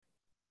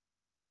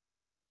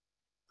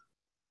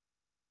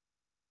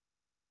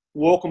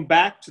Welcome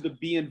back to the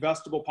Be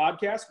Investable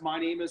podcast. My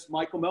name is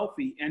Michael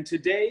Melfi, and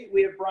today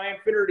we have Bryan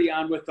Finnerty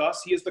on with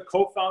us. He is the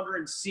co-founder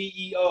and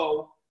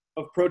CEO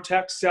of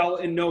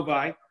ProtectCell in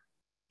Novi.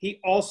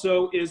 He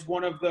also is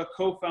one of the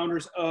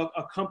co-founders of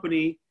a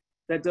company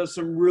that does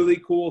some really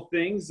cool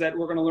things that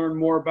we're going to learn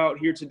more about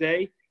here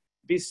today,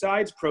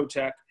 besides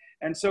Protect.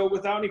 And so,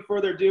 without any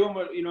further ado, I'm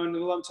going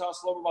to let him tell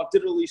us a little bit about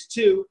Digital Lease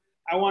 2.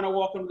 I want to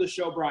welcome to the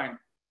show, Bryan.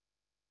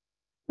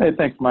 Hey,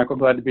 thanks, Michael.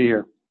 Glad to be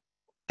here.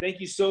 Thank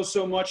you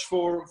so much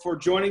for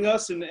joining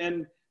us.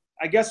 And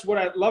I guess what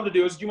I'd love to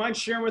do is, do you mind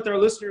sharing with our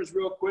listeners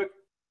real quick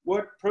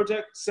what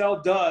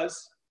ProtectCell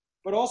does,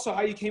 but also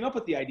how you came up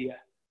with the idea?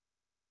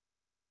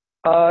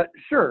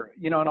 Sure.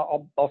 And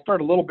I'll start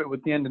a little bit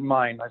with the end in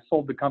mind. I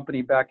sold the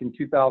company back in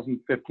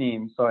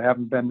 2015, so I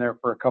haven't been there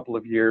for a couple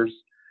of years.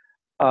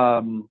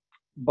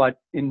 But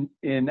in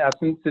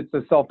essence, it's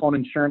a cell phone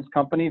insurance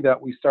company that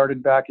we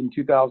started back in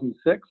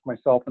 2006,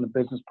 myself and a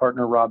business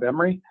partner, Rob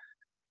Emery,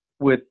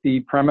 with the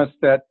premise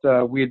that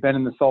we had been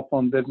in the cell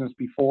phone business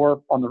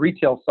before on the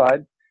retail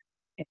side,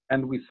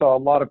 and we saw a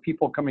lot of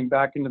people coming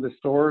back into the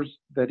stores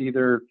that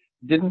either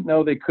didn't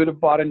know they could have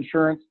bought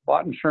insurance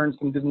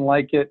and didn't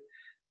like it,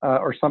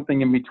 or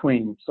something in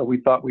between. So we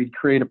thought we'd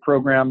create a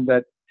program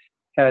that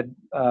had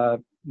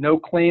no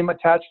claim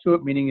attached to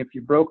it, meaning if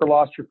you broke or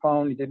lost your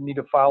phone, you didn't need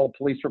to file a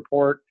police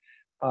report.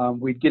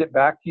 We'd get it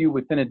back to you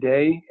within a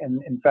day,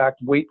 and in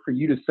fact, wait for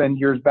you to send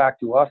yours back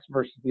to us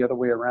versus the other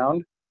way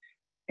around.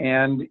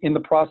 And in the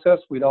process,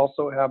 we'd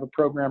also have a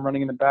program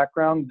running in the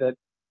background that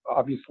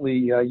obviously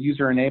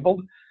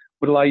user-enabled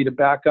would allow you to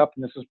back up,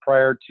 and this is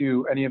prior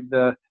to any of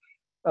the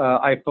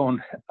iPhone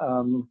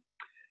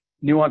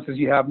nuances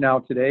you have now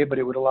today, but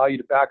it would allow you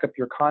to back up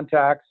your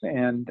contacts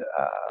and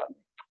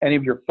any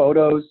of your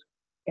photos,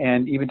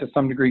 and even to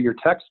some degree your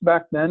text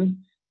back then,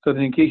 so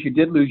that in case you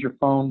did lose your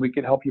phone, we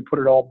could help you put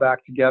it all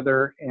back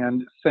together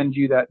and send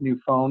you that new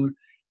phone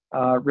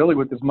really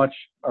with as much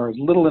or as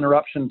little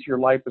interruption to your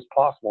life as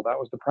possible. That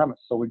was the premise.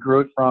 So we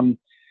grew it from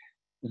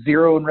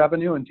zero in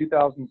revenue in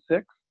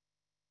 2006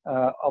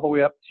 all the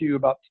way up to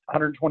about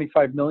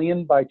 125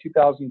 million by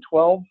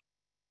 2012.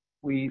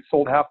 We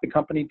sold half the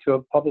company to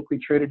a publicly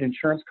traded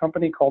insurance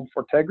company called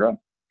Fortegra.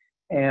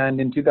 And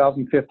in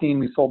 2015,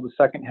 we sold the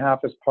second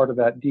half as part of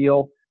that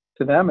deal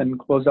to them and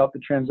closed out the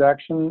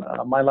transaction.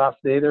 My last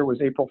day there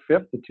was April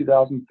 5th of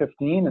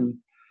 2015. And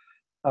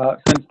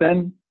since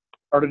then,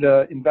 started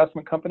an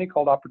investment company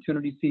called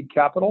Opportunity Seed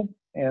Capital.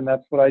 And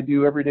that's what I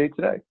do every day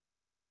today.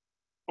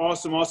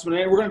 Awesome.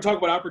 And we're going to talk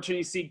about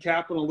Opportunity Seed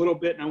Capital in a little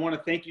bit. And I want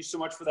to thank you so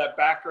much for that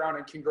background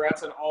and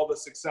congrats on all the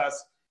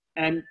success.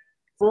 And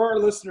for our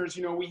listeners,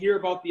 we hear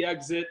about the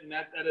exit, and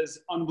that is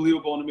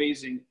unbelievable and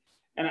amazing.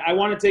 And I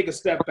want to take a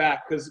step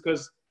back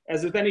because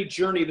as with any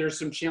journey, there's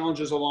some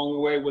challenges along the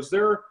way. Was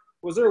there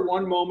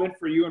one moment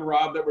for you and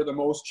Rob that were the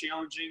most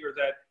challenging, or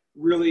that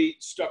really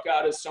stuck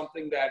out as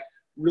something that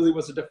really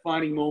was a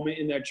defining moment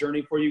in that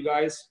journey for you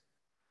guys?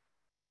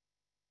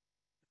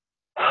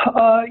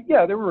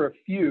 Yeah, there were a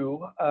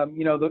few.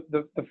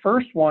 The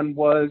first one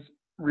was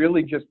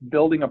really just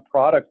building a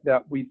product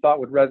that we thought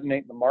would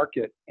resonate in the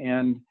market.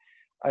 And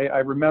I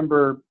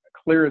remember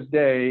clear as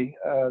day,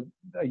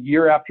 a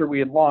year after we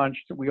had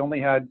launched, we only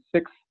had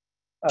 6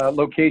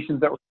 locations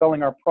that were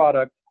selling our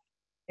product,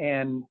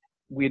 and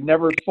we had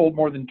never sold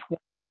more than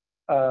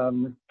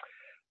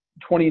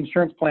 20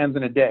 insurance plans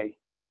in a day.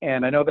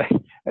 And I know that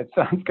it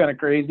sounds kind of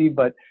crazy,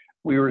 but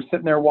we were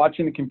sitting there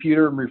watching the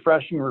computer and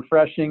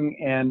refreshing,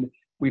 and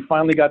we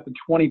finally got to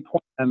 20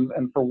 plans.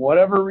 And for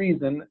whatever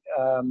reason,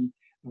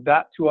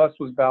 that to us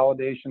was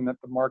validation that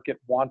the market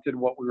wanted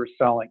what we were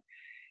selling.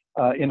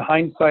 In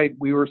hindsight,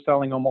 we were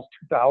selling almost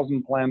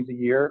 2,000 plans a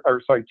year,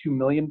 2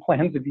 million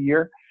plans a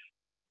year.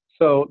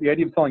 So the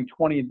idea of selling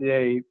 20 a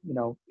day,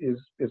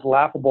 is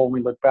laughable when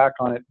we look back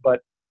on it, but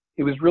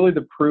it was really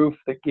the proof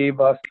that gave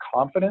us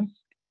confidence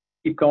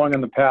to keep going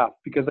on the path.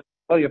 Because I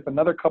tell you, if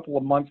another couple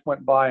of months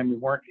went by and we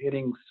weren't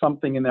hitting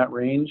something in that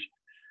range,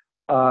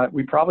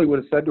 we probably would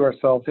have said to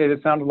ourselves, hey,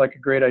 this sounded like a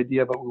great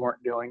idea, but we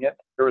weren't doing it.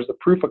 There was the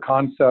proof of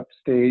concept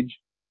stage.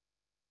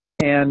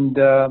 And,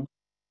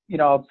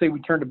 I'll say we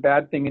turned a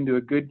bad thing into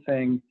a good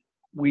thing.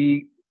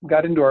 We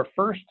got into our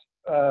first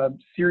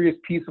serious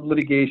piece of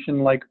litigation,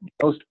 like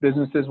most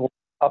businesses will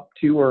up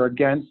to or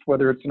against,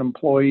 whether it's an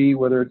employee,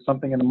 whether it's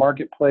something in the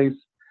marketplace.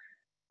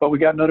 But we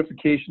got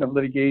notification of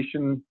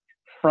litigation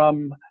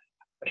from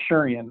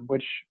Asurion,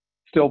 which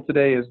still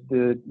today is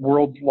the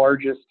world's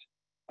largest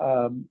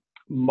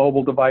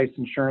mobile device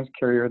insurance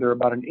carrier. They're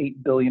about an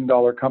 $8 billion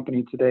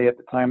company today. At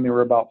the time, they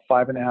were about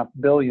 $5.5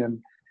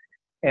 billion.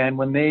 And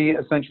when they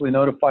essentially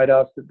notified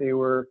us that they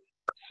were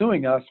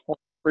suing us for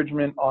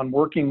infringement on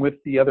working with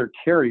the other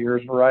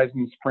carriers,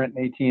 Verizon, Sprint,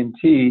 and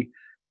AT&T,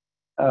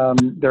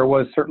 there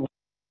was certainly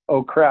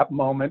oh crap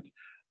moment,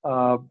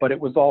 but it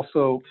was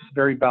also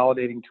very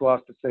validating to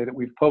us to say that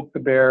we've poked the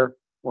bear,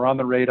 we're on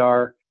the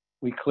radar.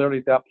 We clearly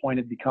at that point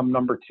had become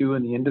number 2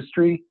 in the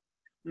industry.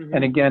 Mm-hmm.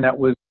 And again, that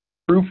was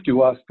proof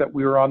to us that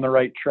we were on the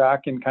right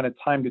track and kind of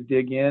time to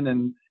dig in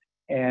and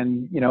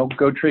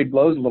go trade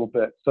blows a little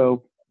bit.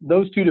 So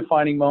those two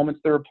defining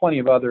moments. There were plenty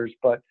of others,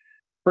 but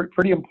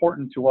pretty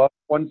important to us.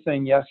 One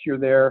saying, yes, you're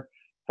there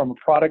from a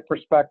product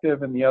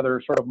perspective, and the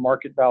other sort of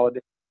market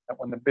validation. That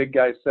when the big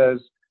guy says,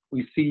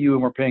 we see you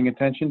and we're paying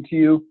attention to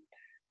you,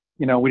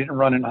 we didn't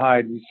run and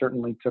hide. We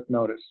certainly took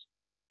notice.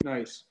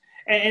 Nice.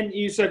 And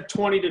you said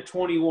 20 to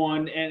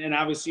 21, and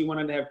obviously you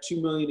wanted to have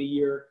 $2 million a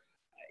year.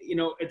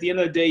 At the end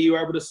of the day, you were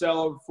able to sell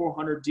over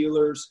 400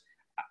 dealers.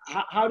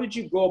 How did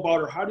you go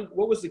about, or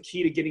what was the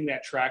key to getting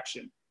that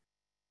traction?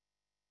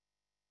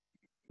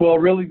 Well,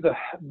 really,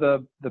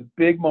 the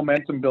big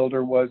momentum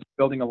builder was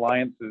building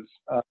alliances.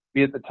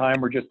 We at the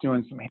time were just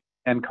doing some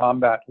hand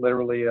combat,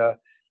 literally.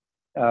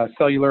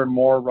 Cellular and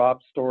more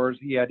Rob stores.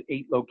 He had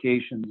 8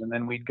 locations, and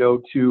then we'd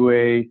go to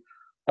a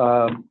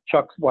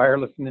Chuck's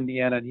Wireless in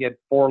Indiana, and he had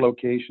 4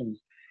 locations,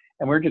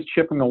 and we were just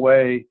chipping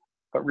away,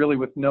 but really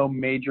with no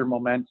major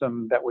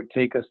momentum that would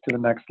take us to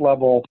the next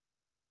level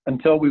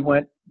until we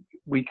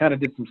kind of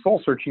did some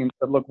soul searching and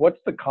said, look,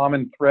 what's the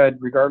common thread,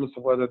 regardless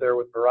of whether they're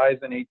with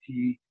Verizon,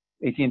 AT&T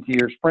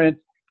or Sprint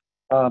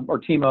or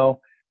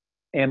T-Mo.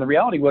 And the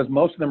reality was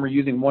most of them were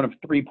using one of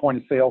 3 point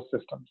of sale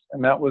systems.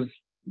 And that was,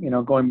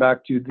 going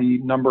back to the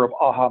number of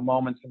aha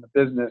moments in the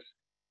business,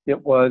 it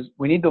was,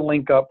 we need to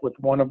link up with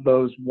one of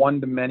those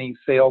one-to-many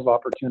sales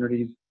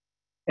opportunities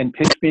and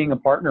pitch being a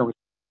partner with.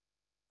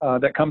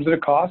 That comes at a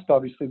cost.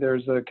 Obviously,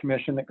 there's a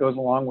commission that goes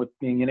along with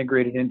being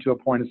integrated into a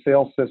point of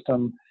sale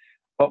system.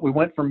 But we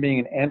went from being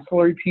an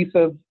ancillary piece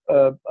of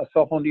a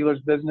cell phone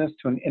dealer's business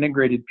to an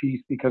integrated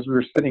piece because we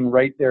were sitting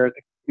right there at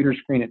the computer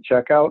screen at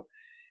checkout.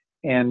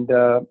 And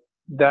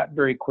that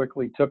very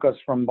quickly took us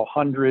from the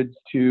hundreds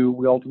to,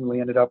 we ultimately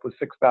ended up with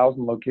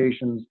 6,000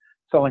 locations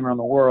selling around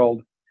the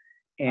world.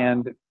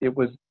 And it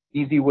was an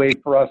easy way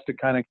for us to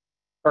kind of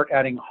start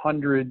adding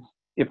hundreds,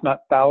 if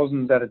not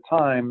thousands at a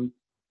time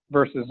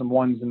versus the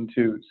ones and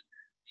twos.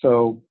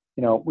 So,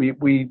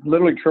 we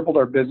literally tripled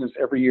our business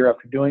every year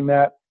after doing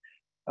that.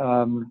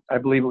 I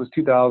believe it was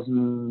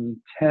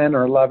 2010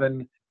 or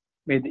 11,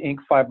 made the Inc.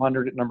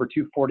 500 at number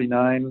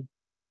 249.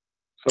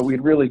 So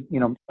we'd really,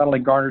 not only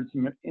garnered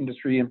some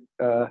industry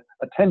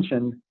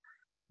attention,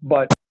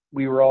 but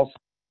we were also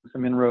doing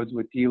some inroads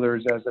with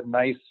dealers as a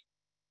nice,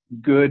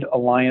 good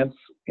alliance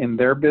in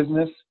their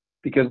business,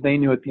 because they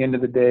knew at the end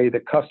of the day, the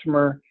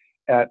customer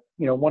at,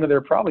 one of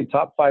their probably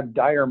top 5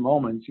 dire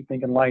moments, you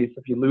think in life,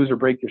 if you lose or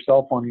break your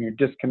cell phone and you're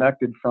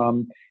disconnected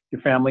from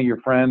your family,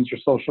 your friends, your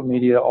social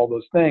media, all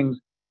those things,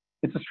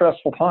 it's a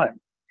stressful time.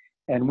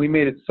 And we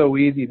made it so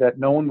easy that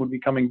no one would be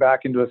coming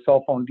back into a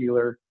cell phone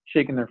dealer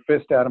shaking their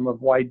fist at them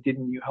of, why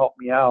didn't you help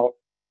me out?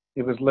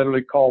 It was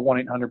literally call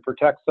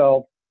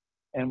 1-800-ProtectCell,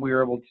 and we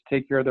were able to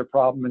take care of their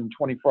problem. And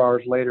 24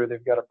 hours later,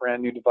 they've got a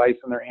brand new device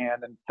in their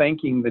hand and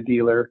thanking the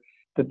dealer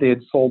that they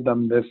had sold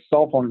them this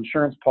cell phone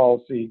insurance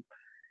policy.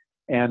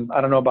 And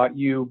I don't know about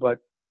you, but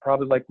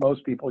probably like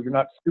most people, you're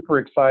not super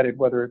excited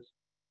whether it's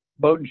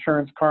boat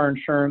insurance, car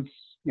insurance,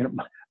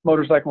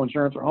 motorcycle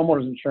insurance or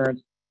homeowners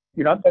insurance.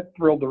 You're not that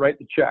thrilled to write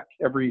the check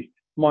every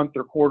month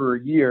or quarter or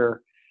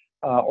year,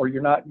 or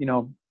you're not,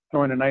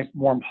 throwing a nice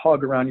warm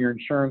hug around your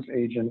insurance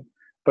agent.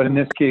 But in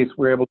this case,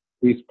 we're able to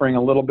at least bring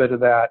a little bit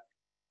of that.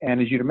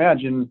 And as you'd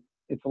imagine,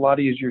 it's a lot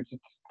easier to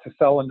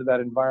sell into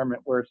that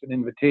environment where it's an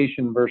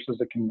invitation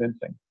versus a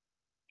convincing.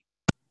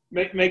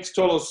 Makes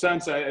total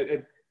sense.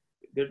 The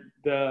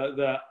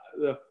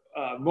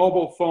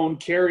mobile phone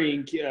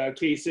carrying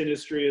case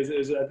industry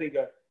is I think,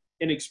 an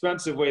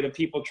inexpensive way that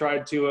people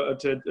tried to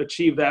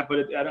achieve that,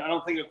 but I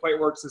don't think it quite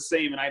works the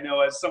same. And I know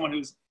as someone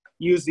who's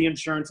used the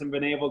insurance and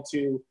been able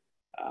to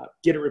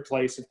get it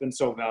replaced, it's been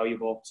so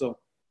valuable. So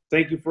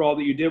thank you for all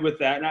that you did with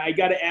that. And I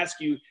got to ask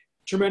you,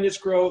 tremendous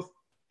growth.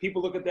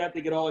 People look at that,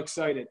 they get all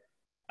excited.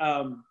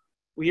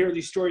 We hear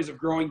these stories of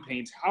growing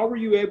pains. How were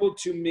you able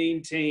to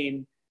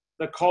maintain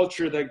the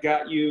culture that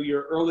got you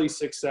your early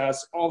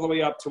success all the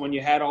way up to when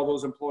you had all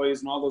those employees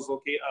and all those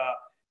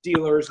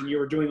dealers and you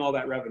were doing all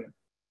that revenue?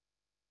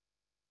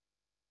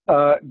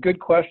 Good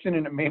question,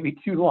 and it may be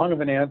too long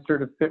of an answer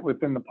to fit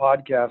within the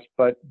podcast,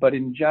 but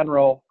in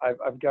general,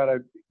 I've got to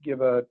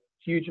give a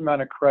huge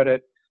amount of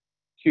credit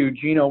to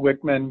Gino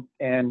Wickman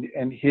and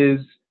his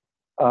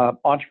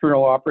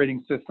entrepreneurial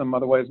operating system,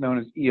 otherwise known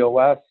as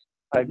EOS.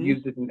 I've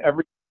used it in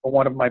every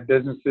one of my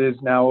businesses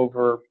now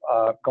over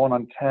going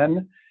on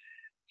 10.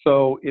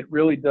 So it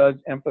really does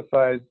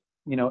emphasize,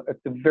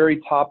 at the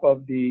very top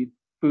of the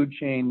food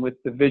chain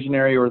with the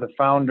visionary or the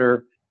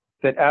founder,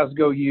 that as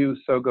go you,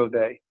 so go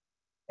they.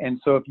 And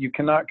so if you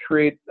cannot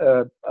create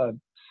a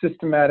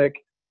systematic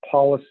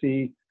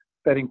policy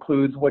that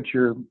includes what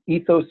your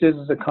ethos is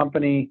as a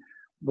company,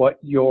 what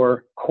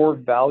your core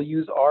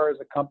values are as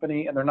a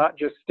company, and they're not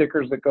just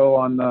stickers that go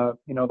on the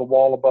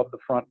wall above the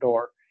front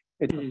door.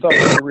 It's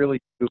something to really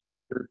do.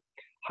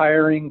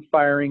 Hiring,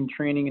 firing,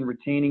 training, and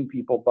retaining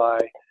people by.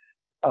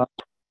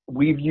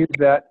 We've used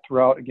that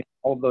throughout, again,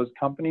 all of those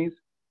companies,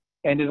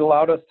 and it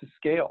allowed us to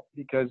scale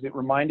because it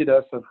reminded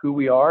us of who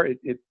we are.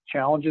 It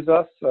challenges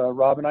us.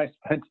 Rob and I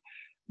spent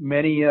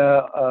many,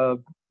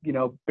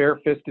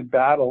 bare-fisted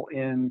battle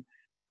in,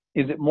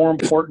 is it more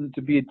important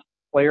to be a team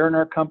player in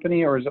our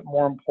company, or is it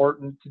more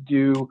important to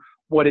do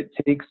what it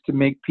takes to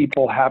make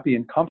people happy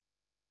and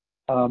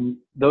comfortable?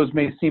 Those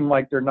may seem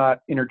like they're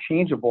not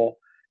interchangeable,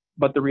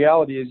 but the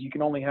reality is you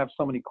can only have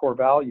so many core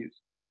values.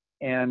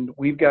 And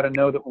we've got to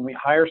know that when we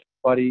hire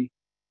somebody,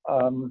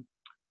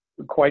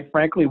 quite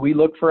frankly, we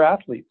look for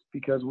athletes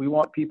because we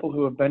want people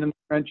who have been in the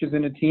trenches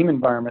in a team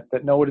environment,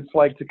 that know what it's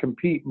like to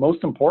compete.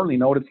 Most importantly,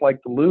 know what it's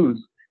like to lose.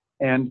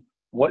 And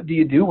what do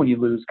you do when you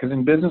lose? Because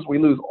in business, we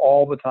lose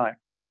all the time.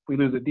 We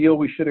lose a deal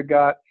we should have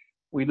got.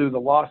 We lose a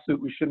lawsuit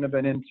we shouldn't have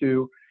been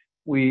into.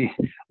 We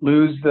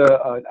lose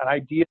an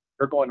idea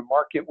we're going to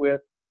market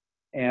with.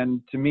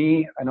 And to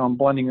me, I know I'm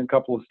blending a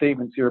couple of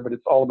statements here, but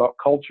it's all about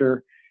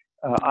culture.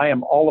 I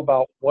am all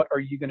about what are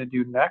you going to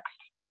do next?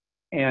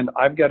 And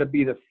I've got to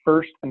be the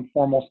first and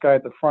foremost guy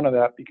at the front of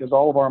that, because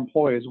all of our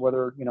employees,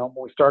 whether, when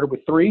we started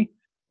with 3,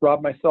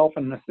 Rob, myself,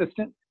 and an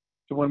assistant,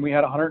 to when we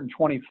had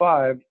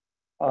 125,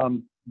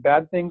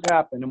 bad things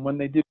happen. And when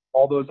they do,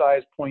 all those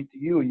eyes point to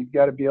you. You've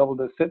got to be able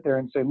to sit there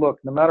and say, look,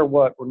 no matter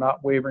what, we're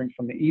not wavering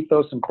from the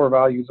ethos and core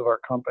values of our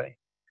company.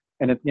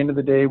 And at the end of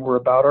the day, we're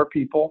about our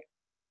people.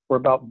 We're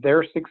about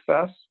their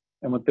success.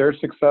 And with their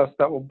success,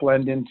 that will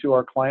blend into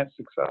our client's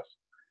success.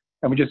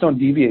 And we just don't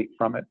deviate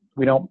from it.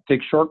 We don't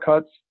take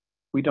shortcuts.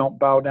 We don't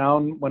bow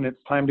down when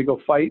it's time to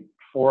go fight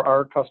for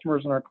our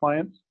customers and our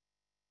clients.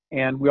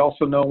 And we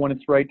also know when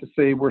it's right to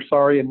say we're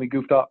sorry and we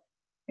goofed up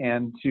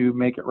and to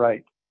make it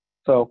right.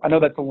 So I know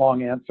that's a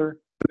long answer,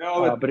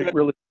 but it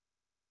really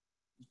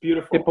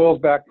beautiful. It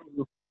boils back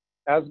to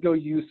as go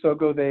you, so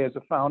go they as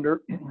a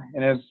founder.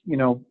 And as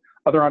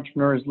other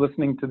entrepreneurs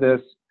listening to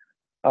this,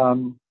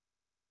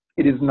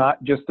 it is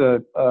not just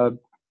a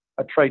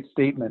trite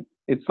statement.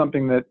 It's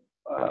something that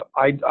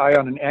I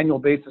on an annual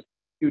basis,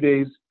 2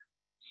 days,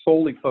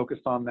 solely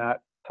focused on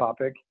that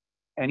topic.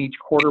 And each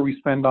quarter we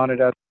spend on it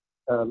as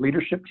a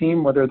leadership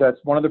team, whether that's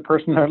one other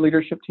person in our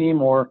leadership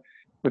team or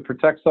with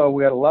ProtectCell,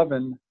 we had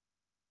 11.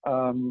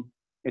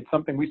 It's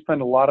something we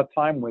spend a lot of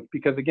time with,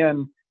 because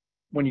again,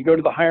 when you go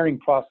to the hiring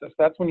process,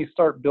 that's when you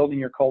start building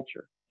your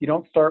culture. You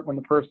don't start when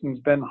the person's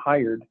been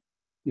hired.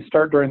 You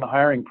start during the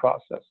hiring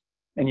process,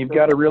 and you've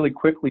got to really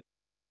quickly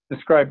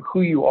describe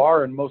who you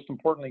are and, most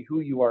importantly,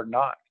 who you are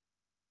not.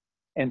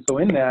 And so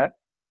in that,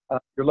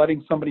 you're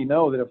letting somebody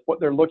know that if what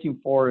they're looking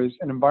for is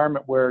an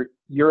environment where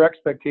your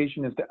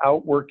expectation is to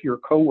outwork your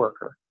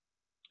coworker,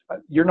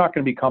 you're not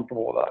going to be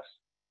comfortable with us.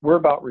 We're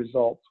about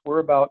results. We're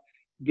about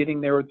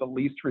getting there with the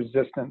least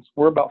resistance.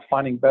 We're about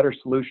finding better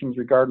solutions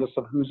regardless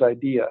of whose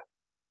idea.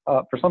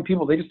 For some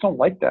people, they just don't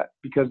like that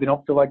because they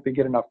don't feel like they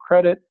get enough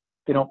credit.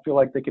 They don't feel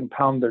like they can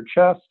pound their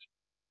chest.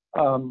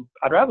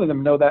 I'd rather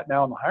them know that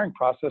now in the hiring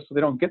process so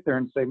they don't get there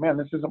and say, man,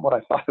 this isn't what I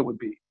thought it would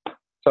be.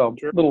 So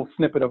a little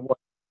snippet of what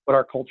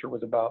our culture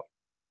was about.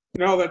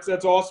 No,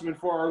 that's awesome. And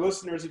for our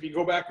listeners, if you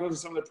go back and listen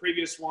to some of the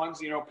previous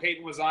ones,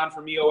 Peyton was on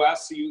from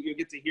EOS, so you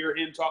get to hear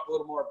him talk a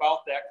little more about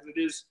that, because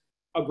it is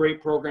a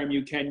great program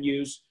you can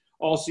use.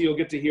 Also, you'll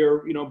get to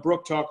hear,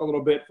 Brooke talk a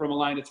little bit from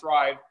Align to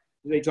Thrive.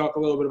 They talk a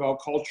little bit about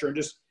culture, and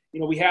just,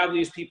 we have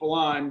these people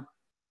on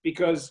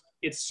because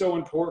it's so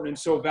important and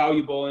so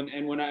valuable.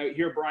 And when I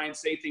hear Bryan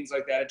say things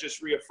like that, it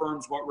just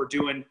reaffirms what we're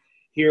doing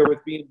here with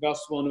Be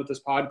Investable and with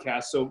this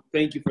podcast. So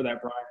thank you for that,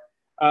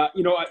 Bryan.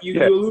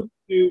 You alluded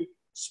to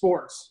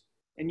sports,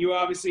 and you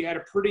obviously had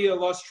a pretty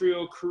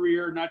illustrious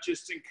career, not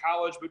just in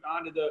college, but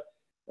on to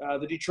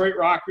the Detroit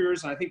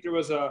Rockers. And I think there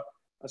was a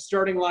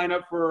starting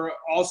lineup for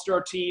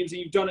all-star teams,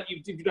 and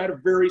you've had a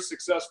very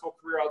successful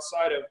career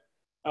outside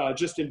of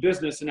just in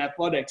business and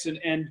athletics.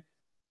 And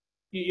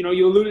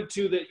you alluded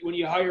to that when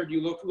you hired,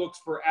 you looked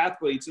for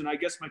athletes. And I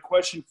guess my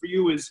question for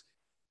you is,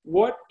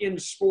 what in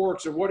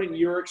sports, or what in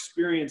your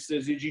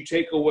experiences did you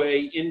take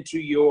away into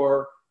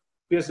your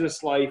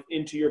business life,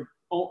 into your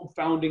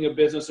founding a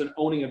business and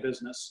owning a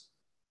business?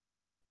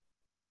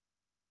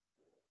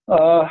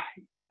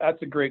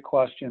 That's a great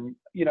question.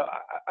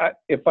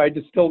 If I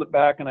distilled it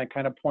back and I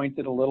kind of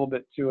pointed a little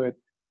bit to it,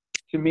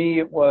 to me,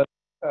 it was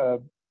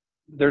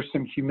there's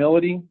some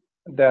humility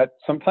that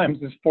sometimes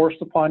is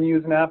forced upon you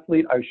as an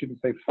athlete. I shouldn't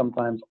say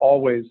sometimes,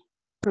 always.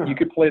 You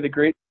could play the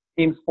great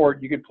team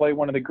sport. You could play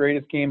one of the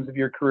greatest games of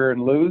your career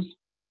and lose.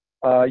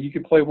 You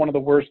could play one of the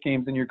worst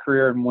games in your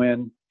career and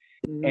win.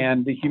 Mm-hmm.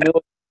 And the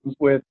humility comes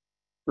with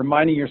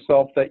reminding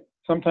yourself that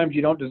sometimes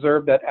you don't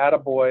deserve that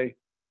attaboy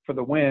for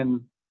the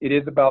win. It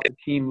is about the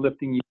team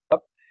lifting you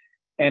up.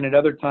 And at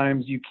other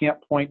times, you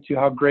can't point to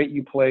how great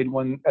you played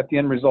when at the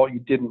end result you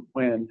didn't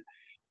win.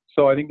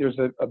 So I think there's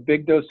a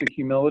big dose of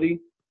humility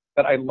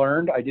that I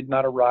learned. I did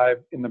not arrive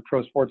in the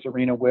pro sports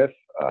arena with.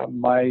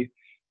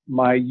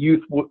 My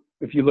youth,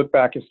 if you look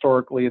back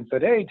historically and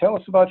said, hey, tell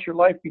us about your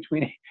life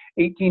between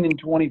 18 and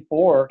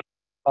 24,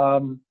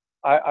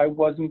 I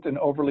wasn't an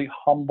overly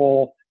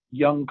humble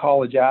young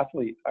college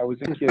athlete. I was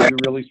a kid who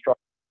really struggled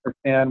to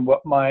understand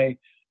what my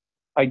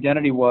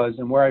identity was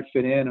and where I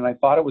fit in. And I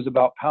thought it was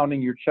about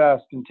pounding your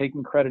chest and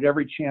taking credit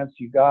every chance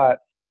you got.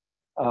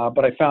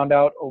 But I found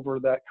out over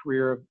that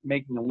career of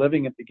making a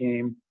living at the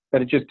game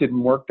that it just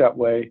didn't work that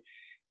way.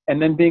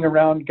 And then being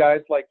around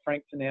guys like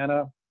Frank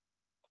Tanana,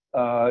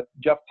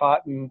 Jeff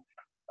Totten,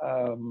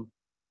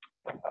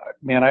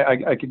 Man,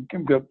 I could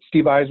go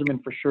Steve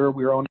Eiserman for sure.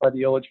 We were owned by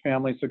the Illich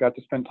family, so got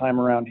to spend time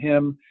around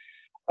him.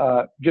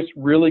 Just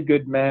really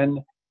good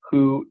men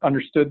who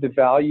understood the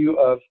value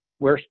of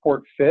where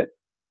sport fit.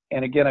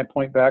 And again, I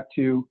point back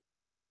to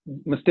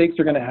mistakes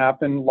are going to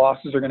happen,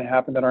 losses are going to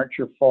happen that aren't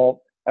your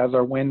fault, as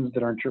are wins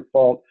that aren't your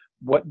fault.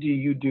 What do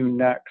you do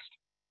next?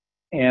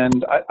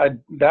 And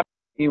that to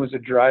me was a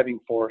driving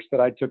force that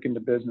I took into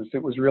business.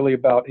 It was really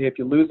about, hey, if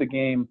you lose a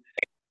game,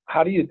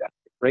 how do you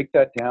break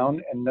that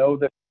down and know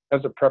that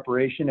because of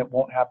preparation, it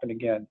won't happen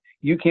again?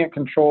 You can't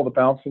control the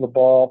bounce of the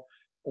ball,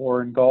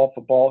 or in golf,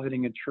 a ball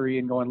hitting a tree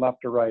and going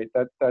left or right.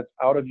 That's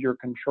out of your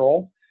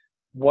control.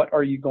 What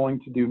are you going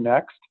to do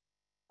next?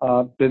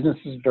 Business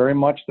is very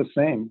much the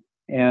same.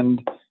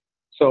 And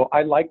so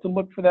I like to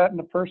look for that in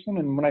a person.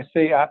 And when I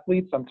say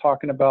athletes, I'm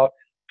talking about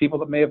people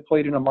that may have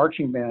played in a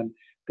marching band.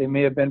 They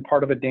may have been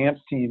part of a dance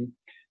team.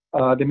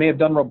 They may have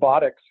done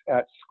robotics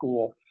at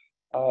school.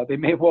 They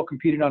may have well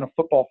competed on a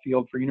football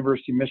field for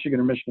University of Michigan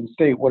or Michigan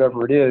State,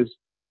 whatever it is.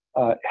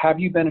 Have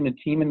you been in a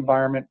team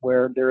environment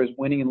where there is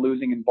winning and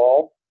losing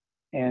involved?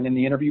 And in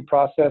the interview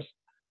process,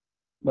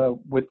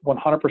 with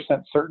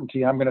 100%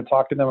 certainty, I'm going to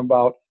talk to them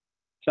about,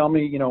 tell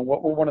me,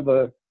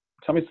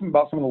 tell me something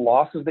about some of the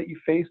losses that you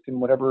faced in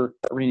whatever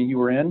arena you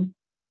were in,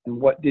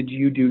 and what did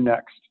you do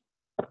next?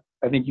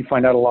 I think you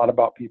find out a lot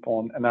about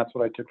people, and that's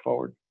what I took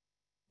forward.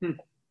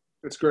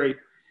 That's great.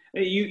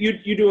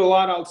 You do a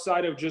lot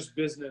outside of just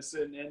business,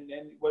 and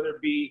whether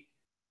it be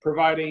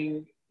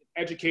providing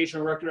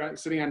educational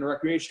sitting on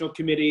recreational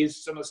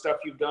committees, some of the stuff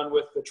you've done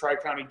with the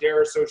Tri-County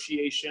Dare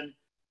Association,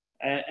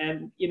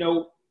 and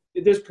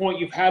at this point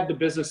you've had the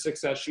business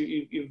success,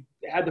 you've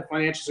had the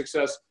financial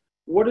success.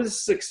 What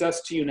is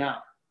success to you now?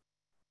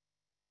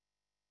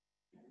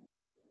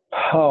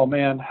 Oh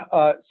man,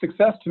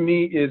 success to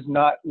me is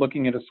not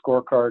looking at a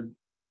scorecard.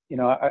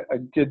 I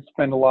did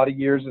spend a lot of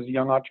years as a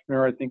young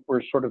entrepreneur. I think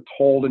we're sort of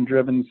told and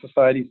driven.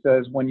 Society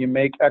says when you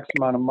make X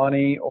amount of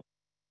money, or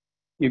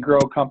you grow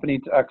a company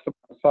to X amount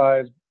of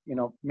size,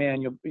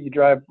 you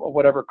drive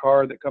whatever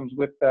car that comes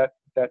with that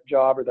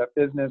job or that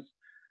business.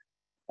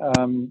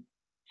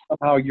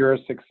 Somehow you're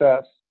a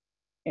success.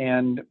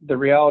 And the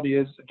reality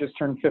is, I just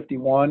turned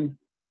 51.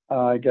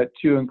 I got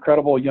two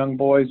incredible young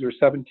boys who are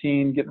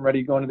 17, getting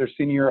ready to go into their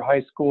senior year of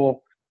high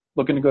school,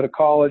 looking to go to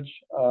college.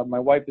 My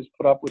wife has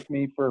put up with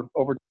me for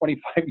over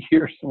 25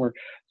 years, and we're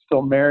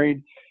still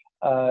married.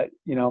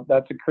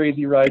 That's a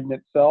crazy ride in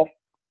itself.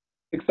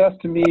 Success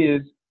to me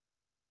is,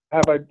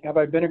 have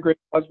I been a great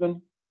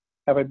husband?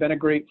 Have I been a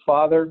great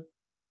father?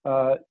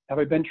 Have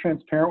I been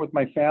transparent with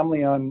my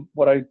family on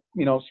what I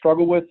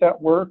struggle with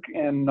at work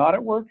and not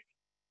at work?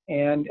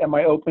 And am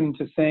I open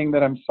to saying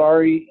that I'm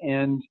sorry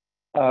and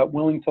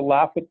willing to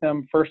laugh with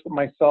them, first at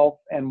myself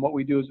and what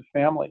we do as a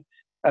family?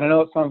 And I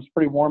know it sounds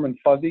pretty warm and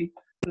fuzzy,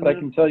 but I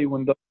can tell you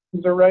when those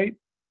things are right,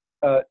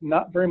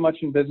 not very much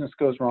in business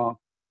goes wrong,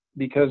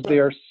 because they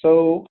are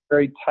so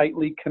very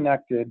tightly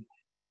connected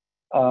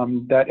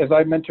that as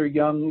I mentor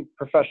young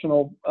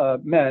professional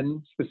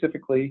men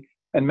specifically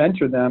and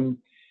mentor them,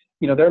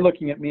 they're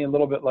looking at me a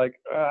little bit like,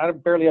 I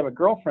barely have a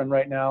girlfriend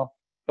right now.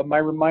 But my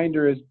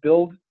reminder is,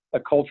 build a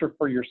culture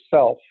for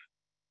yourself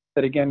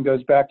that, again,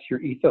 goes back to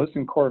your ethos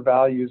and core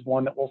values.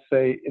 One that will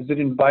say, is it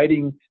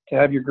inviting to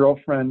have your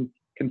girlfriend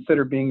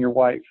consider being your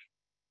wife?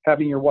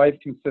 Having your wife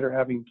consider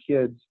having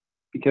kids?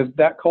 Because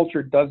that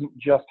culture doesn't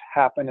just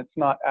happen. It's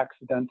not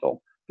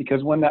accidental.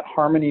 Because when that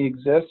harmony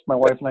exists, my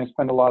wife and I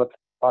spend a lot of time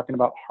talking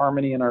about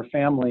harmony in our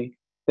family.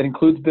 That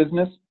includes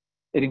business.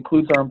 It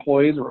includes our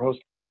employees. We're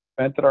hosting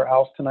an event at our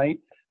house tonight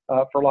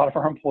for a lot of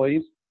our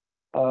employees.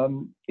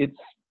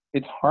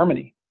 It's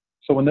harmony.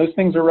 So when those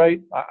things are right,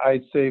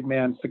 I'd say,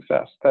 man,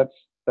 success.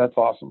 That's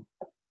awesome.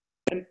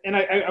 And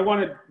I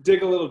want to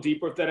dig a little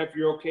deeper with that, if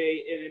you're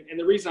okay. And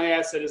the reason I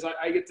ask that is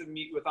I get to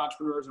meet with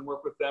entrepreneurs and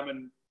work with them,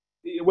 and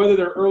whether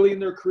they're early in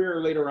their career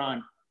or later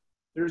on,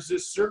 there's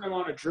this certain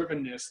amount of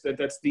drivenness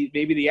that's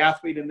maybe the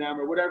athlete in them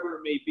or whatever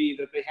it may be,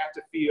 that they have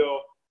to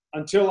feel,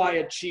 until I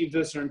achieve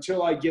this, or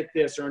until I get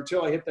this, or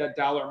until I hit that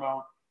dollar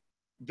amount,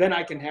 then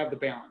I can have the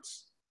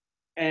balance.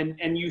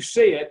 And you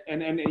say it,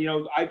 and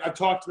I've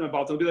talked to them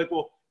about it. They'll be like,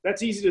 well,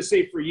 that's easy to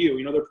say for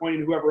you. They're pointing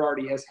to whoever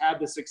already has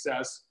had the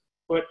success,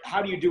 but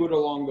how do you do it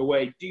along the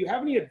way? Do you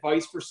have any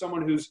advice for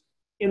someone who's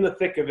in the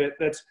thick of it,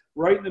 that's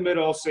right in the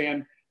middle,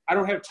 saying, I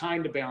don't have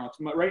time to balance.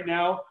 Right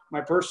now,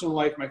 my personal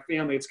life, my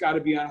family, it's got to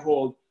be on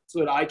hold so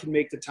that I can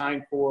make the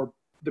time for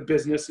the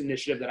business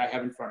initiative that I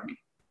have in front of me?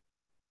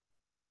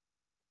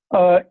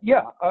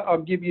 Yeah,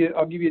 I'll give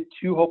you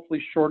two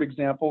hopefully short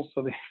examples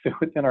so they fit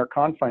within our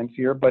confines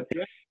here. But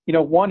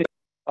one is,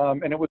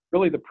 and it was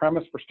really the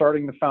premise for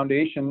starting the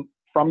foundation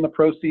from the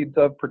proceeds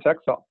of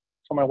ProtectCell.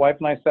 So my wife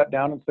and I sat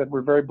down and said,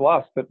 we're very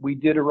blessed that we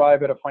did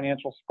arrive at a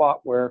financial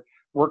spot where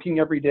working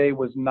every day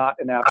was not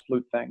an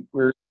absolute thing.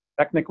 We're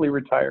technically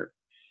retired.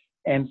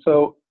 And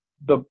so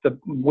the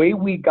way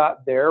we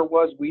got there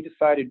was, we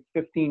decided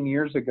 15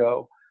 years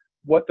ago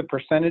what the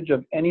percentage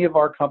of any of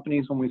our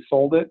companies when we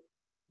sold it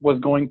was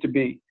going to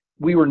be.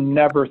 we were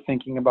never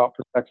thinking about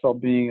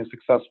ProtectCell being as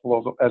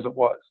successful as it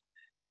was.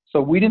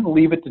 So we didn't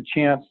leave it to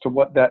chance to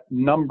what that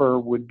number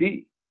would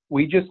be.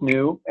 We just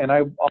knew, and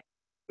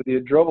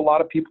it drove a lot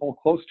of people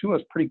close to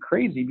us pretty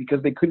crazy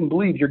because they couldn't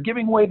believe you're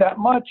giving away that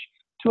much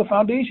to a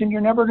foundation.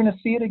 You're never going to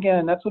see it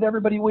again. That's what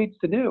everybody waits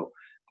to do.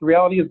 The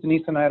reality is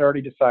Denise and I had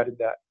already decided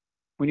that.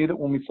 We knew that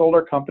when we sold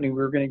our company,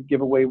 we were going to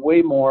give away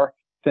way more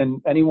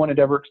than anyone had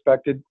ever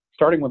expected,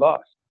 starting with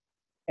us.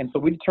 And so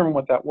we determined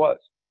what that was.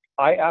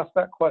 I ask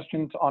that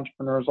question to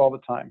entrepreneurs all the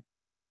time.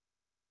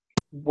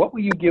 What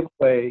will you give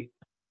away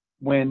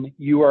when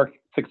you are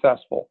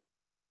successful?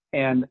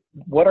 And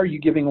what are you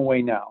giving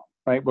away now?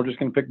 Right? We're just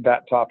going to pick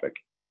that topic.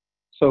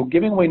 So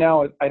giving away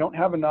now, I don't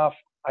have enough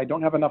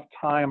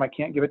time. I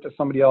can't give it to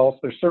somebody else.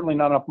 There's certainly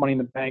not enough money in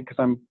the bank because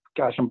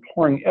I'm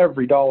pouring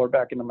every dollar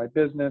back into my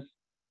business,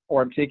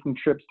 or I'm taking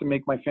trips to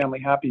make my family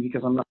happy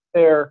because I'm not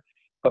there.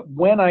 But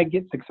when I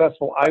get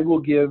successful, I will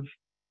give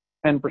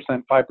 10%,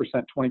 5%,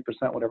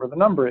 20%, whatever the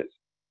number is.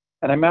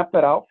 And I map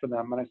that out for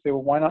them. And I say,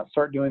 well, why not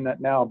start doing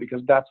that now?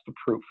 Because that's the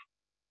proof.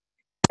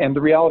 And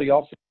the reality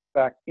also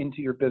goes back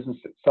into your business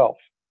itself.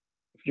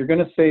 If you're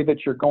going to say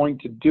that you're going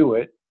to do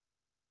it,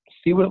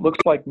 see what it looks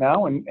like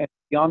now and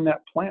beyond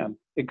that plan.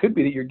 It could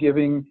be that you're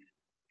giving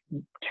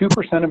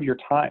 2% of your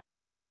time.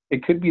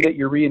 It could be that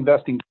you're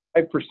reinvesting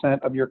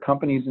 5% of your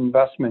company's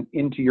investment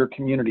into your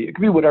community. It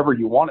could be whatever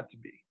you want it to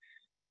be.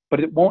 But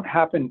it won't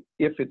happen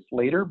if it's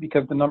later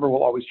because the number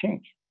will always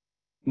change.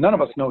 None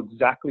of us know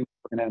exactly where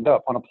we're going to end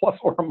up, on a plus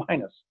or a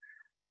minus.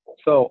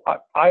 So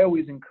I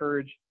always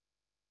encourage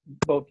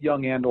both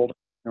young and old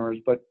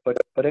entrepreneurs,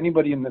 but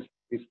anybody in this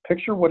space,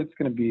 picture what it's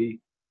going to be,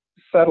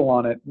 settle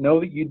on it, know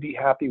that you'd be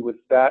happy with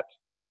that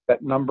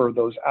number,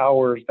 those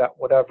hours, that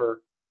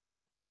whatever.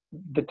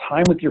 The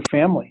time with your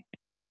family.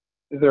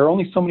 There are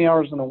only so many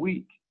hours in a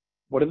week.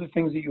 What are the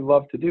things that you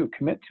love to do?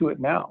 Commit to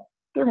it now.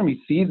 There are going to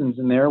be seasons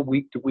in there,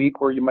 week to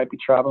week, where you might be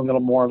traveling a little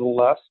more, a little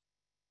less.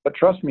 But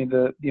trust me,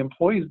 the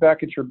employees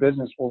back at your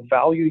business will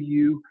value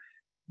you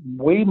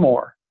way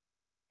more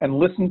and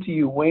listen to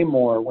you way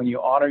more when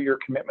you honor your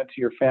commitment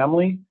to your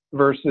family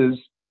versus,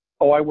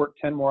 oh, I worked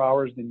 10 more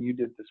hours than you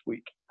did this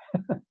week.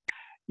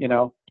 You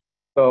know?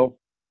 So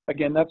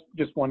again, that's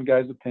just one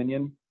guy's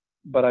opinion,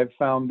 but I've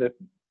found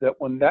that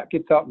when that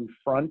gets out in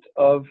front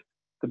of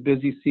the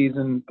busy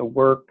season, the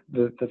work,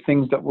 the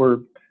things that we're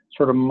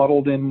sort of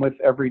muddled in with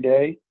every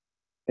day,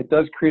 it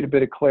does create a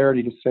bit of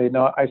clarity to say,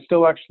 no, I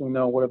still actually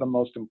know what are the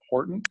most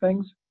important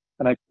things,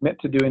 and I commit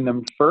to doing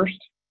them first.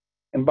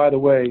 And by the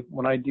way,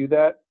 when I do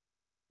that,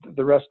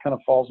 the rest kind of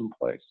falls in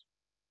place.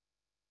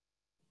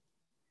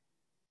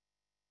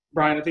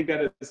 Bryan, I think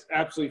that is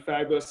absolutely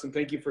fabulous, and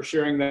thank you for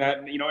sharing that.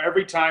 And, you know,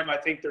 every time I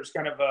think there's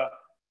kind of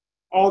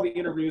all the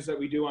interviews that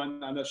we do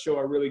on the show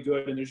are really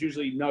good, and there's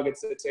usually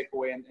nuggets that take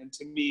away. And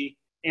to me,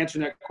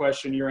 answering that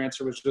question, your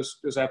answer was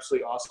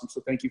absolutely awesome.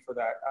 So thank you for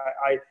that.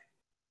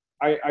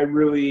 I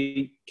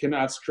really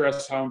cannot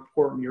stress how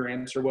important your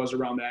answer was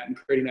around that and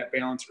creating that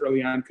balance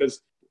early on,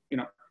 because, you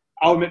know,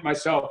 I'll admit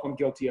myself, I'm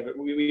guilty of it.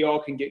 We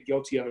all can get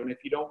guilty of it. And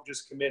if you don't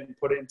just commit and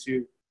put it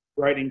into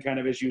writing, kind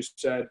of as you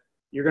said,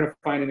 you're going to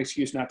find an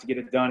excuse not to get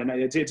it done. And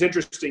it's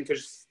interesting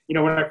because, you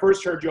know, when I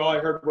first heard you, all I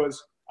heard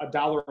was a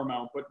dollar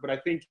amount. But I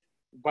think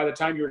by the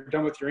time you're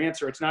done with your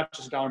answer, it's not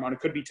just a dollar amount. It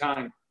could be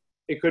time.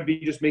 It could be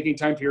just making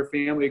time for your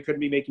family. It could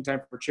be making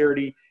time for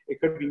charity. It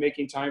could be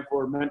making time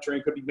for mentoring.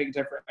 It could be making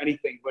time for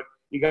anything. But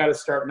you got to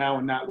start now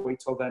and not wait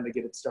till then to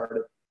get it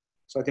started.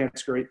 So I think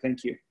that's great.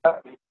 Thank you.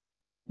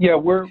 Yeah,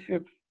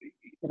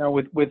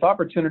 with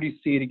Opportunity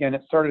Seed, again,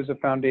 it started as a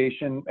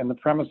foundation, and the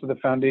premise of the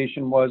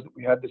foundation was that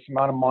we had this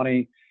amount of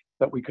money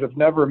that we could have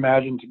never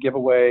imagined to give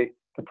away.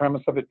 The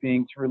premise of it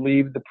being to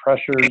relieve the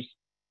pressures,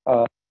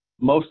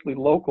 mostly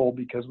local,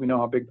 because we know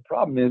how big the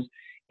problem is,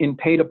 in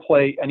pay to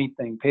play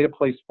anything, pay to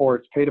play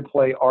sports, pay to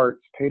play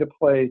arts, pay to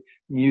play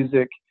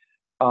music.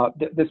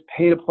 This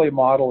pay to play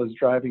model is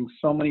driving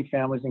so many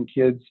families and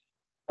kids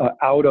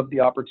out of the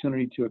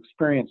opportunity to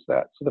experience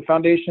that. So the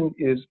foundation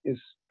is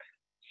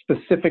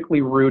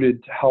specifically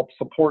rooted to help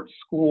support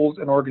schools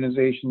and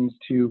organizations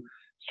to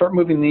start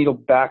moving the needle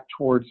back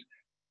towards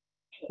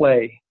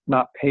play,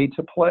 not pay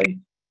to play.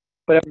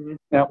 But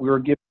now we were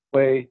giving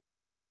away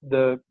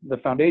the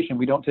foundation.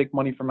 We don't take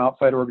money from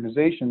outside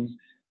organizations.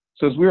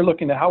 So as we were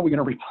looking at how we're going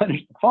to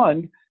replenish the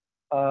fund,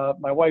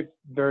 my wife,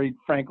 very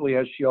frankly,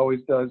 as she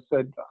always does,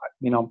 said,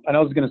 you know, I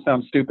know this is going to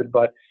sound stupid,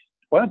 but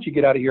why don't you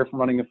get out of here from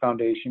running a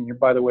foundation?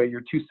 By the way,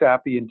 you're too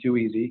sappy and too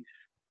easy.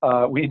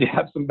 We need to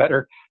have some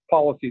better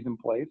policies in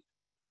place.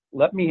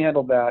 Let me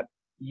handle that.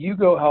 You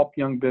go help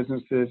young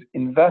businesses,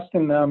 invest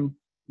in them,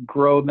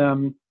 grow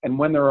them, and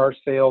when there are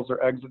sales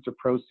or exits or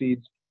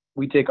proceeds,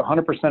 we take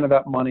 100% of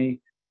that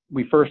money.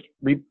 We first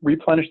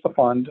replenish the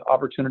fund,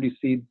 Opportunity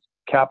Seed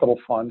Capital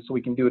Fund, so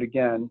we can do it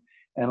again,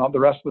 and all the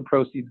rest of the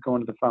proceeds go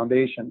into the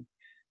foundation.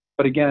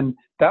 But again,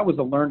 that was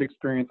a learned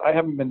experience. I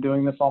haven't been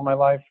doing this all my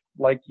life,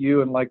 like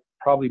you and like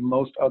probably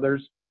most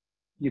others.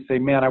 You say,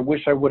 man, I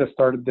wish I would have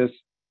started this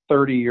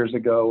 30 years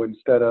ago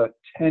instead of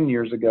 10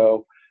 years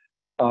ago.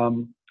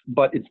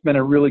 but it's been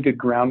a really good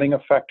grounding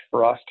effect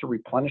for us to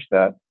replenish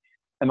that.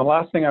 And the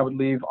last thing I would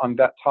leave on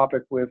that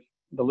topic with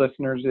the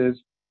listeners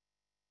is,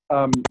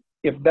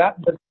 if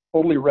that doesn't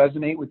totally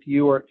resonate with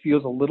you or it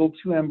feels a little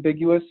too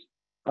ambiguous,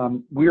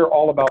 we are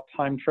all about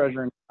time,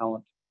 treasure, and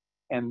talent.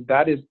 And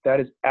that is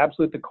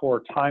absolutely the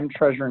core: time,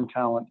 treasure, and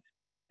talent.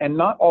 And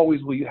not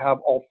always will you have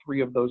all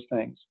three of those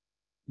things,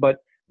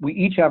 but we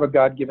each have a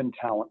God-given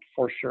talent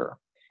for sure.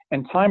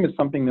 And time is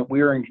something that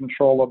we are in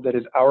control of, that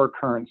is our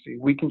currency.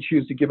 We can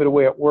choose to give it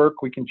away at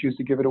work. We can choose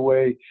to give it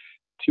away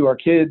to our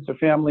kids or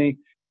family.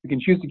 We can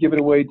choose to give it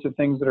away to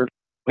things that are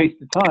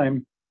wasted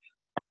time.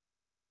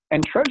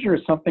 And treasure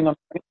is something on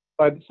the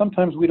side that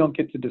sometimes we don't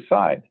get to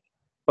decide.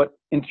 But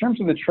in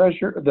terms of the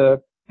treasure,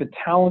 the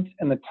talent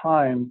and the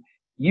time,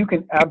 you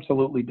can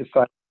absolutely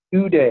decide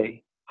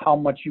today how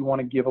much you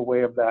want to give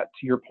away of that,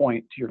 to your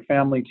point, to your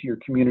family, to your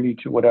community,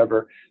 to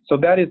whatever. So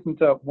that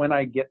isn't when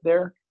I get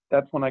there,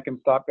 that's when I can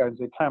stop guys and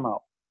say, time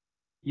out.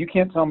 You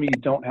can't tell me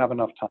you don't have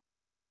enough time.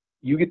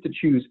 You get to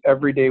choose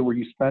every day where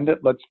you spend it.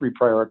 Let's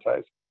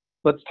reprioritize.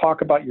 Let's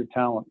talk about your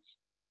talents.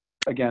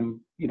 Again,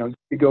 you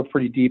go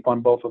pretty deep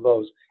on both of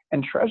those.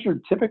 And treasure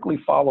typically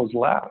follows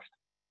last.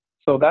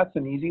 So that's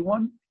an easy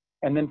one.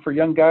 And then for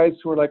young guys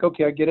who are like,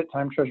 okay, I get it,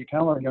 time, treasure,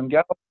 talent, or young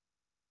gal,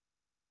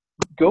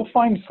 go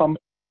find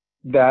somebody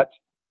that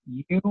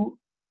you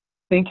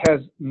think has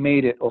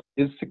made it or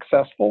is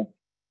successful,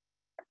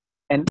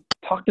 and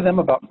talk to them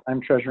about time,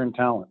 treasure, and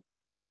talent.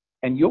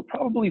 And you'll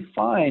probably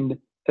find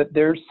that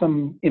there's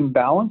some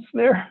imbalance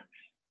there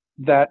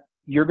that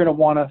you're going to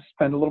want to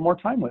spend a little more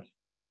time with.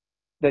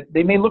 That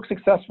they may look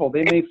successful,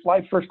 they may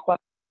fly first class,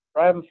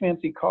 drive a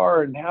fancy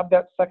car, and have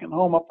that second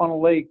home up on a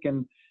lake,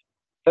 and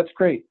that's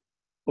great.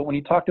 But when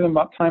you talk to them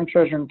about time,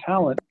 treasure, and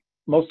talent,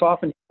 most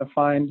often you're going to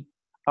find,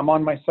 I'm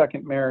on my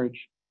second marriage.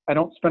 I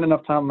don't spend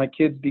enough time with my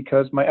kids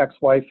because my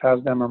ex-wife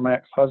has them, or my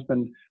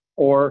ex-husband,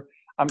 or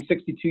I'm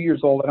 62 years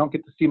old. I don't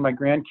get to see my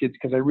grandkids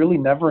because I really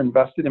never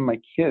invested in my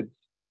kids.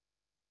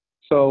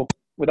 So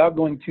without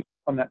going too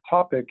on that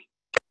topic,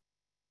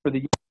 for the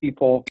young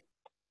people,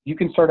 you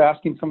can start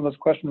asking some of those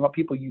questions about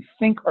people you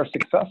think are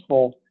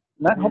successful,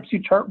 and that helps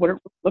you chart what it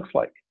looks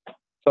like.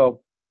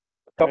 So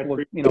a couple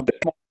of,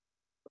 small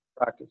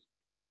practice.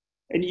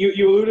 And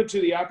you alluded to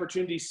the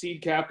Opportunity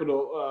Seed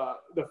Capital,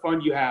 the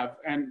fund you have.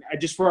 And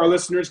just for our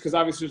listeners, because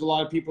obviously there's a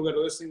lot of people that are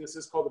listening, this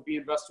is called the Be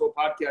Investable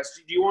podcast.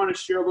 Do you want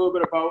to share a little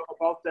bit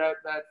about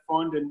that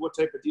fund and what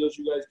type of deals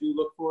you guys do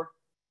look for?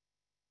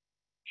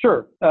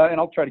 Sure. And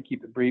I'll try to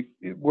keep it brief.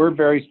 We're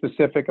very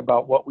specific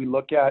about what we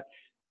look at.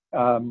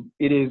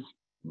 It is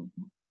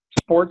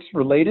sports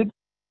related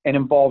and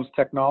involves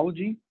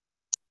technology.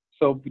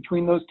 So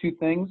between those two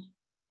things,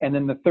 and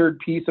then the third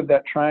piece of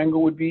that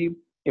triangle would be,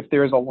 if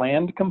there is a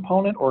land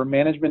component or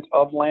management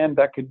of land,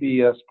 that could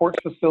be a sports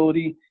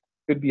facility,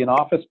 could be an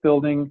office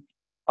building,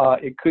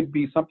 it could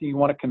be something you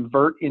want to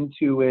convert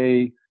into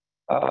a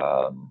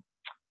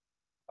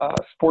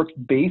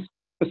sports-based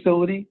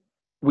facility.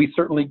 We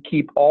certainly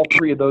keep all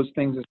three of those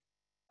things as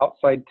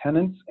outside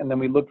tenants, and then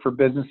we look for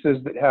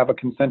businesses that have a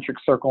concentric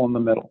circle in the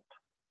middle.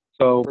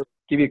 So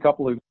give you a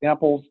couple of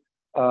examples.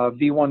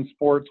 V1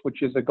 Sports,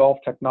 which is a golf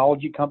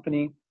technology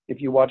company.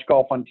 If you watch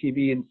golf on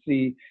TV and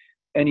see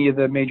any of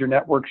the major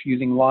networks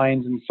using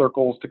lines and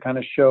circles to kind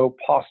of show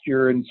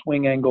posture and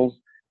swing angles,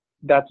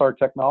 that's our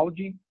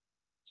technology.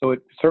 So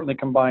it certainly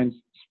combines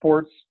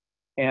sports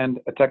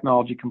and a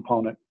technology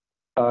component.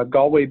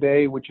 Galway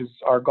Bay, which is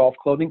our golf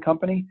clothing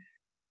company,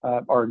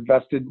 our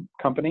invested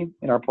company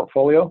in our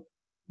portfolio,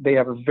 they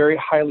have a very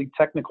highly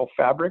technical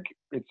fabric.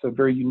 It's a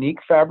very unique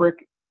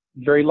fabric,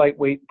 very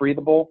lightweight,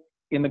 breathable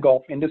in the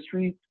golf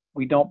industry.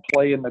 We don't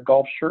play in the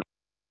golf shirt.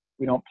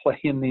 We don't play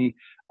in the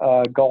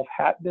golf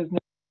hat business.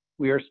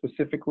 We are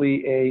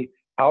specifically a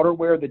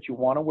outerwear that you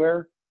want to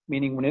wear,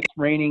 meaning when it's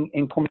raining,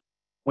 inclement,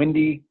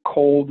 windy,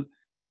 cold,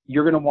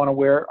 you're going to want to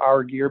wear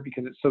our gear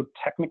because it's so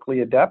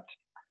technically adept.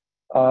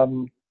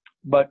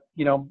 But,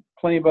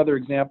 plenty of other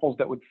examples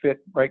that would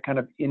fit right kind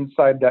of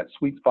inside that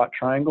sweet spot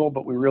triangle,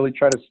 but we really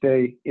try to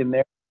stay in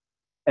there.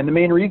 And the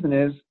main reason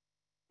is,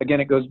 again,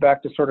 it goes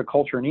back to sort of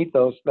culture and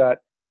ethos, that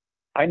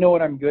I know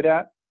what I'm good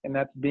at, and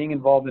that's being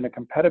involved in a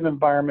competitive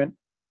environment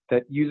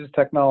that uses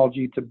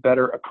technology to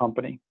better a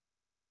company.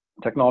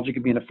 Technology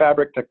could be in a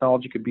fabric,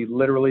 technology could be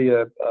literally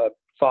a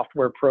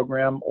software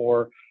program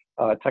or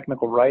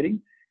technical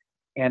writing.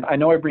 And I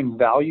know I bring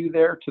value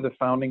there to the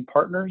founding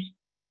partners.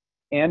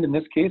 And in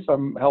this case,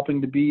 I'm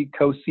helping to be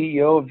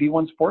co-CEO of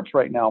V1 Sports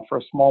right now for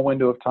a small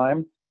window of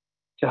time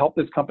to help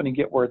this company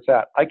get where it's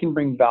at. I can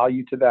bring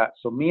value to that.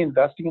 So me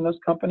investing in those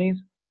companies,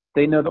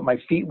 they know that my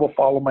feet will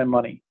follow my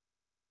money.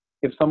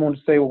 If someone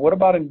would say, well, what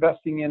about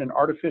investing in an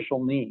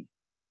artificial knee?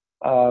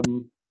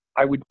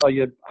 I would tell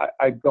you,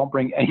 I don't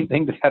bring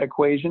anything to that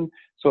equation.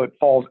 So it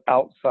falls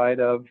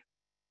outside of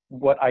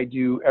what I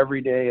do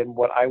every day and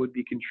what I would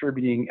be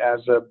contributing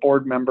as a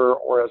board member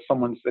or as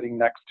someone sitting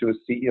next to a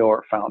CEO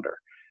or founder.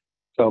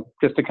 So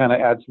just to kind of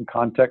add some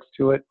context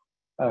to it,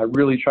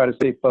 really try to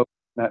stay focused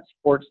on that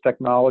sports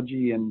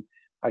technology and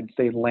I'd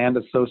say land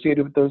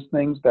associated with those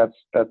things. That's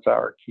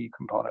our key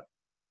component.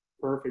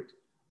 Perfect.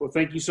 Well,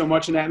 thank you so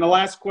much on that. And the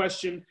last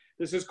question,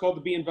 this is called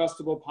the Be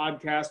Investable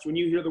podcast. When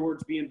you hear the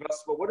words Be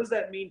Investable, what does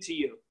that mean to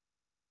you?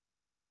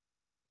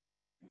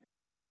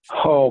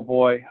 Oh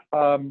boy.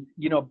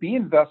 Be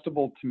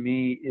investable to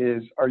me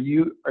is, are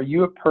you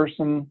a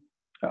person,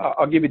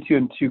 I'll give it to you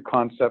in two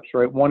concepts,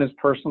 right? One is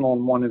personal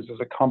and one is as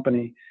a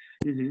company.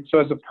 Mm-hmm. So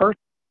as a person,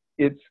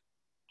 it's,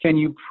 can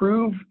you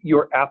prove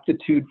your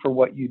aptitude for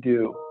what you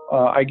do?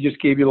 I just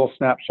gave you a little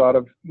snapshot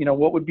of,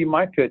 what would be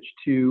my pitch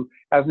to,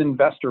 as an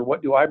investor,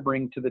 what do I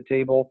bring to the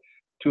table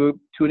to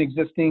an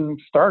existing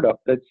startup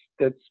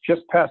that's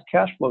just past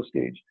cash flow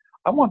stage?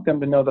 I want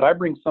them to know that I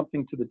bring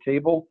something to the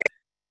table.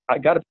 I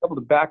got to be able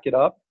to back it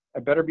up. I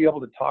better be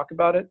able to talk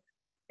about it,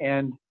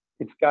 and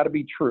it's got to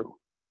be true.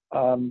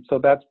 So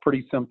that's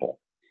pretty simple.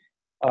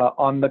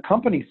 On the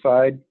company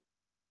side,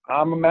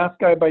 I'm a math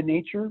guy by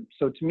nature.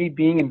 So to me,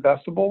 being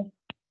investable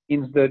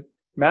means that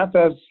math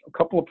has a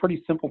couple of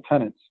pretty simple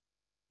tenets.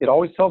 It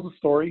always tells a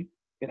story,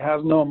 it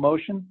has no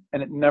emotion,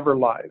 and it never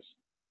lies.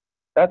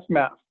 That's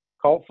math.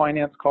 Call it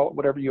finance, call it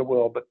whatever you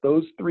will, but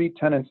those three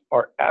tenets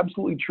are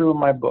absolutely true in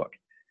my book.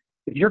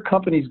 If your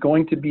company is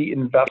going to be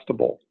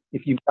investable,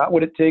 if you've got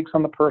what it takes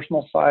on the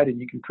personal side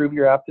and you can prove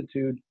your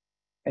aptitude,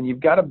 and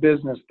you've got a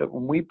business that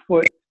when we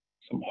put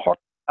some hard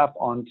math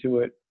onto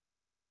it,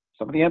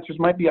 some of the answers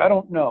might be, I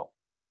don't know.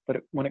 But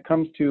when it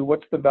comes to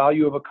what's the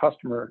value of a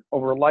customer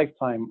over a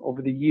lifetime,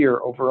 over the year,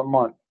 over a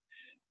month,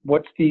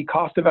 what's the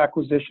cost of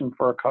acquisition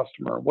for a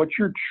customer? What's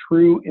your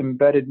true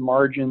embedded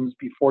margins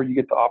before you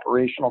get to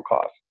operational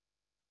costs?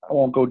 I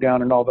won't go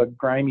down in all the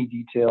grimy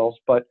details,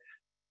 but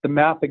the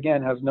math,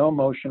 again, has no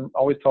emotion,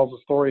 always tells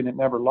a story, and it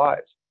never lies.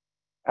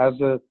 As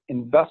an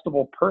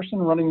investable person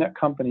running that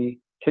company,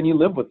 can you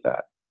live with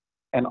that?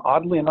 And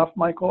oddly enough,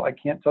 Michael, I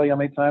can't tell you how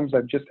many times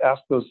I've just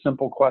asked those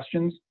simple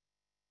questions,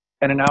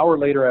 and an hour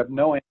later I have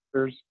no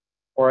answers,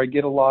 or I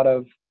get a lot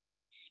of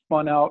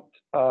spun out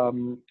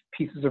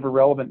pieces of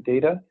irrelevant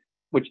data,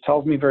 which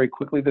tells me very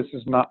quickly this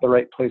is not the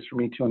right place for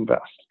me to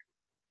invest.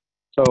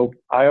 So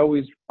I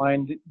always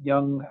find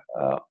young,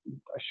 I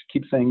should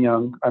keep saying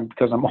young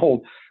because I'm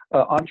old,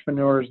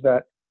 entrepreneurs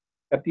that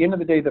at the end of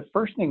the day, the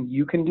first thing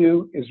you can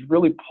do is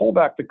really pull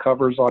back the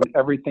covers on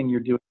everything you're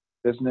doing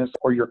in business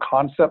or your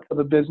concept of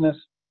a business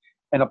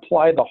and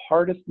apply the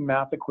hardest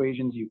math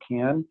equations you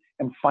can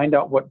and find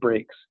out what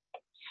breaks.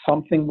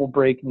 Something will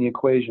break in the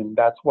equation.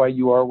 That's why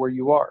you are where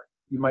you are.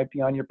 You might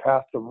be on your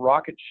path to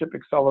rocket ship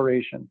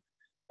acceleration,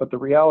 but the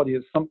reality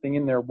is something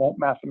in there won't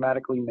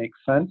mathematically make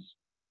sense.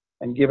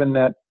 And given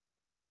that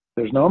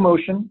there's no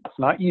emotion, it's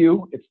not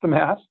you, it's the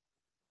math.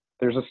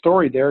 There's a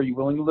story there. Are you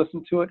willing to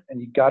listen to it?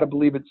 And you got to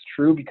believe it's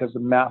true because the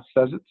math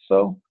says it's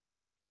so.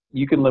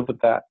 You can live with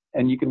that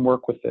and you can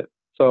work with it.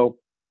 So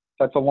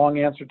that's a long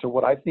answer to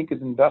what I think is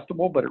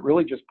investable, but it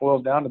really just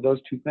boils down to those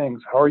two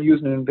things. How are you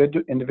as an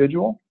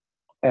individual?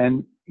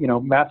 And,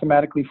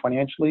 mathematically,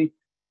 financially,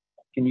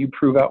 can you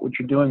prove out what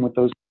you're doing with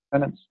those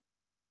tenants?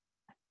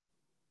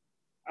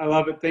 I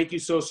love it. Thank you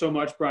so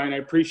much, Bryan. I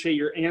appreciate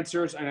your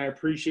answers and I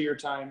appreciate your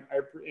time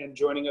and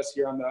joining us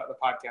here on the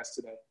podcast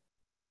today.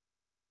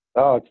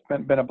 Oh, it's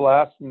been a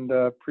blast, and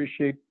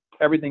appreciate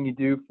everything you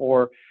do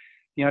for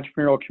the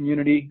entrepreneurial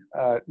community.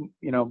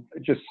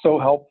 Just so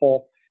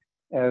helpful.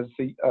 As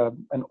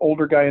an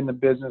older guy in the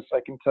business,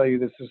 I can tell you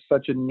this is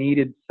such a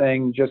needed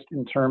thing just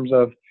in terms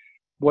of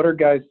what are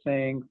guys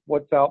saying,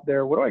 what's out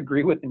there, what do I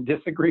agree with and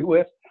disagree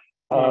with.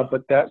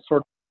 But that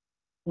sort of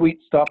sweet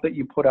stuff that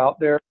you put out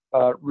there,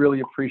 really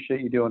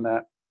appreciate you doing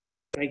that.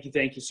 Thank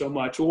you so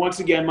much. Well,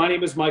 once again, my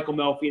name is Michael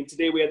Melfi, and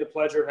today we had the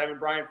pleasure of having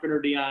Bryan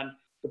Finnerty on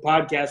the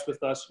podcast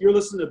with us. You're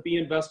listening to Be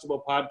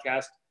Investable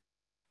podcast.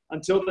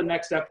 Until the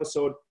next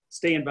episode,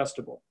 stay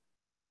investable.